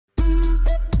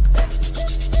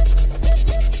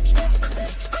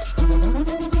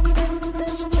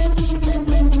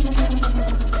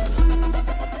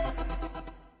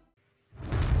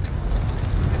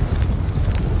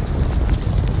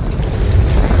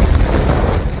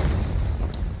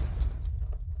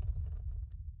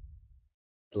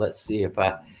let's see if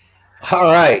all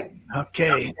right.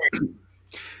 Okay.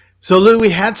 So Lou, we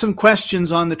had some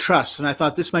questions on the trusts, and I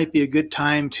thought this might be a good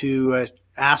time to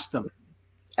ask them.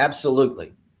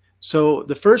 Absolutely. So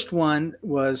the first one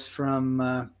was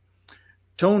from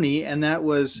Tony, and that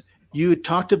was, you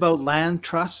talked about land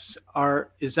trusts.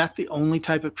 Is that the only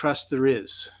type of trust there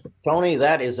is? Tony,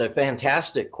 that is a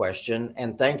fantastic question,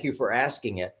 and thank you for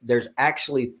asking it. There's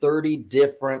actually 30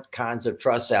 different kinds of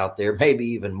trusts out there, maybe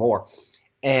even more.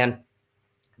 And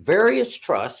various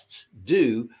trusts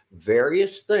do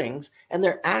various things, and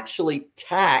they're actually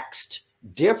taxed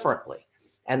differently,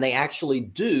 and they actually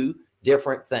do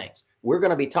different things. We're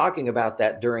going to be talking about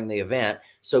that during the event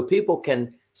so people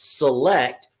can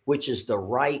select which is the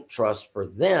right trust for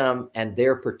them and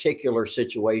their particular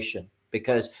situation.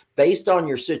 Because based on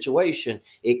your situation,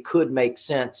 it could make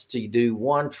sense to do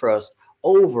one trust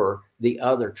over the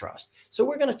other trust. So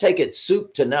we're going to take it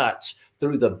soup to nuts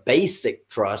through the basic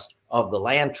trust of the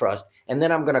land trust. And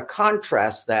then I'm going to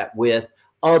contrast that with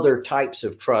other types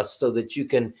of trusts so that you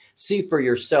can see for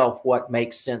yourself what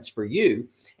makes sense for you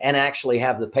and actually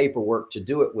have the paperwork to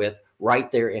do it with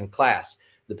right there in class.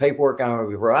 The paperwork I'm going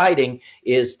to be providing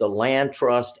is the land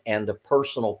trust and the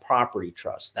personal property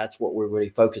trust. That's what we're really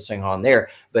focusing on there,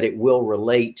 but it will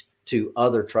relate to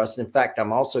other trusts. In fact,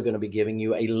 I'm also going to be giving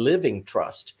you a living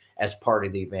trust as part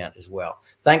of the event as well.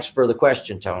 Thanks for the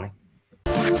question, Tony.